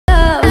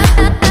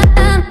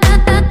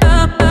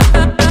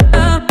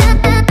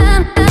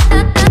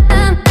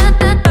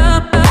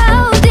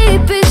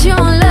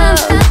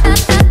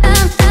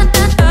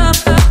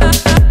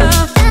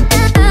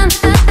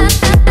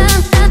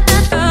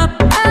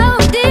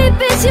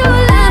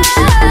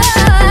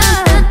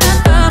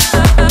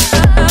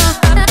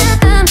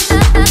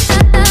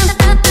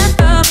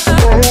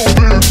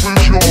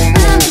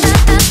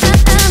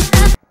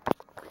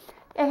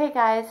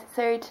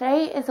so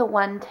today is a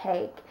one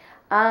take.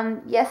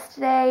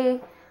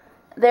 Yesterday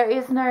there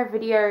is no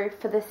video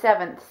for the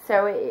 7th,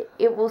 so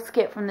it will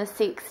skip from the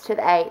 6th to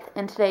the 8th,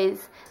 and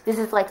this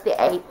is like the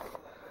 8th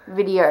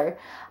video,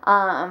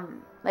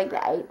 like the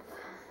 8th,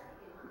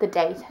 the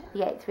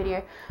 8th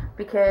video,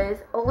 because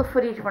all the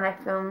footage when I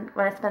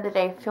spend the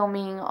day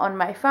filming on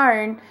my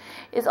phone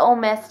is all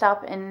messed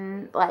up,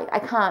 and like I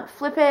can't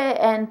flip it,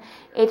 and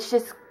it's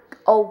just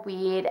all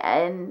weird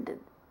and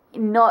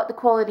not the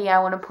quality I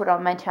want to put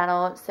on my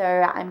channel, so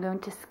I'm going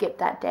to skip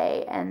that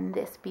day and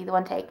this be the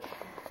one take.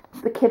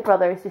 The kid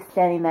brother is just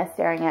standing there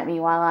staring at me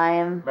while I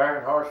am...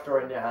 American Horror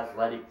Story now has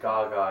Lady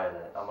Gaga in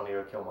it. I'm gonna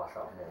go kill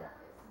myself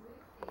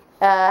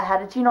now. How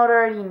did you not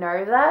already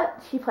know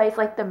that? She plays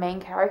like the main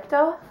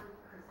character?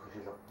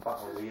 She's a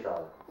fucking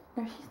weirdo.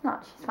 No, she's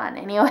not. She's fine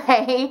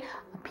anyway.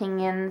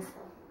 Opinions,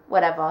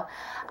 whatever.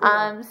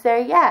 So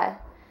yeah,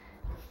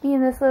 me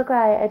and this little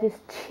guy are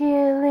just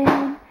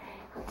chilling.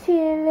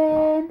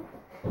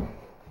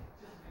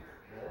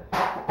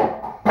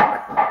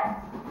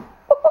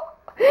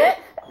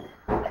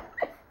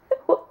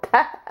 What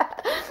the?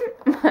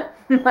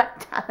 My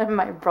dad and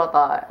my brother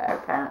are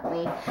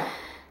apparently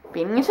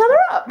beating each other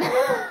up.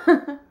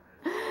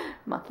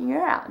 Mucking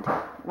around.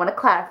 Want to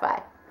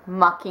clarify.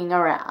 Mucking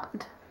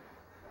around.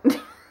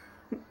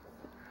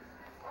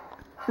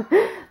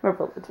 My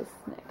brother just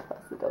snicked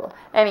past the door.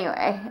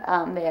 Anyway,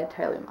 they are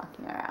totally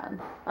mucking around.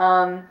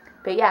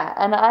 But yeah,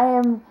 and I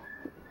am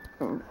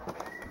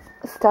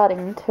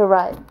starting to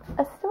write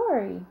a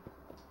story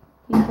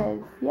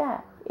because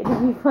yeah,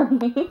 it'll be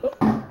funny.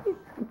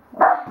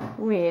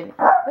 Weird.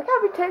 Look how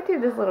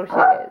protective this little shit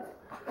is.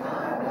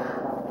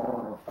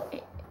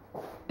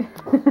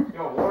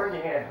 You're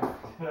warning him.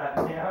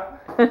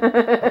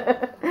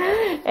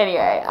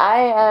 Anyway, I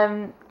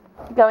am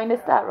going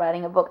to start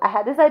writing a book. I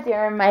had this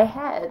idea in my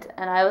head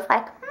and I was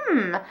like,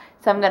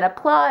 so I'm going to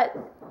plot,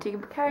 do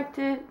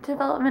character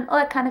development, all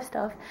that kind of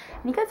stuff,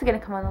 and you guys are going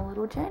to come on a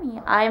little journey.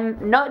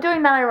 I'm not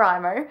doing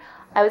NaNoWriMo.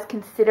 I was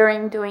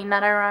considering doing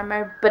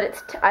NaNoWriMo,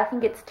 but I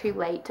think it's too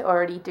late to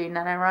already do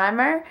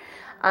NaNoWriMo.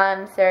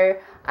 So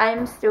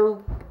I'm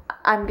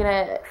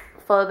going to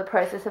follow the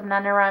process of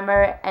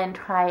NaNoWriMo and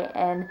try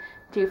and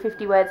do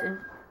 50 words and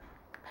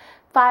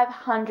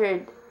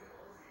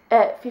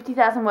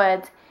 50,000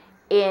 words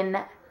in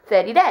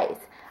 30 days.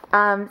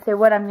 So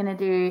what I'm going to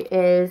do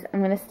is I'm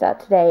going to start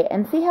today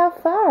and see how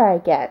far I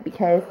get,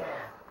 because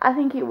I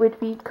think it would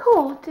be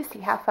cool to see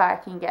how far I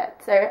can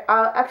get. So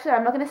actually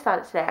I'm not going to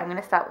start it today. I'm going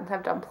to start once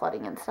I've done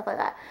plotting and stuff like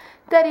that.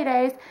 30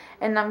 days,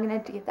 and I'm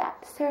going to do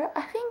that. So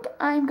I think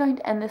I'm going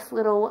to end this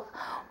little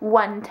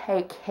one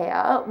take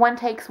here. One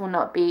takes will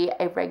not be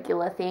a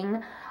regular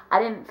thing. I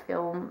didn't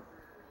film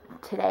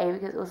today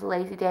because it was a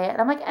lazy day,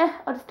 and I'm like,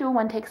 I'll just do a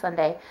one take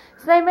Sunday.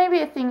 So they may be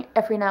a thing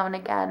every now and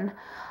again.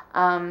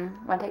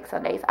 One take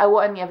Sundays. I will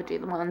only ever do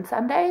them on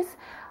Sundays,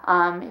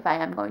 if I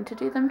am going to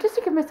do them, just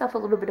to give myself a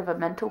little bit of a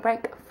mental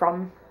break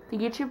from the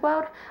YouTube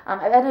world.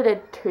 I've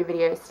edited 2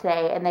 videos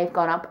today, and they've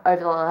gone up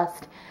over the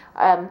last,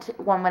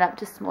 one went up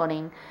this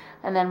morning,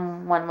 and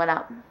then one went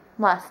up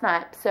last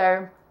night,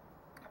 so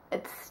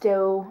it's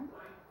still,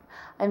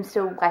 I'm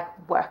still like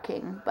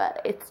working,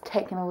 but it's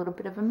taken a little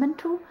bit of a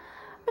mental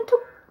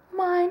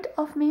mind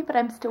off me, but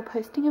I'm still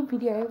posting a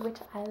video, which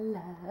I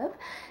love.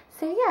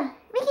 So yeah,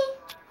 Mickey,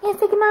 yeah,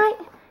 say goodnight.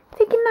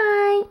 Say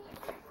goodnight.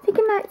 Say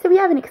goodnight. So we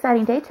have an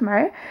exciting day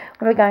tomorrow.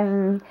 We're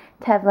going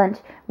to have lunch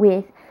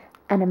with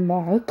an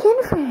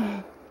American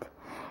friend.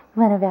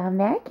 One of our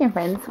American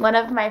friends. One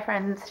of my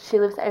friends, she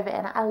lives over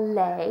in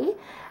LA,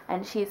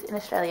 and she's in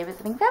Australia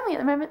visiting family at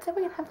the moment, so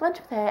we're going to have lunch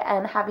with her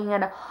and having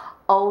an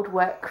old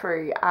work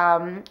crew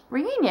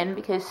reunion,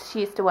 because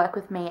she used to work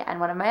with me and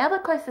one of my other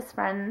closest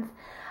friends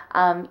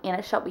in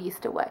a shop we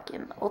used to work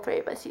in. All 3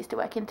 of us used to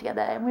work in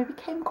together, and we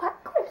became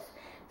quite close.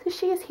 So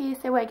she is here,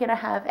 so we're going to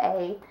have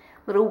a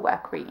little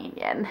work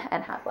reunion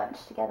and have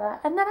lunch together.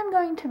 And then I'm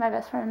going to my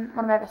best friend,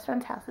 one of my best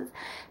friend's houses,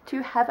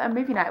 to have a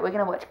movie night. We're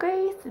going to watch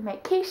Grease and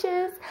make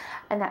quiches,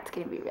 and that's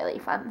going to be really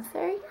fun.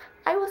 So yeah,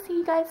 I will see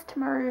you guys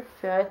tomorrow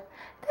for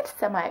that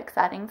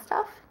semi-exciting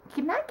stuff.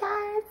 Good night,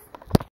 guys.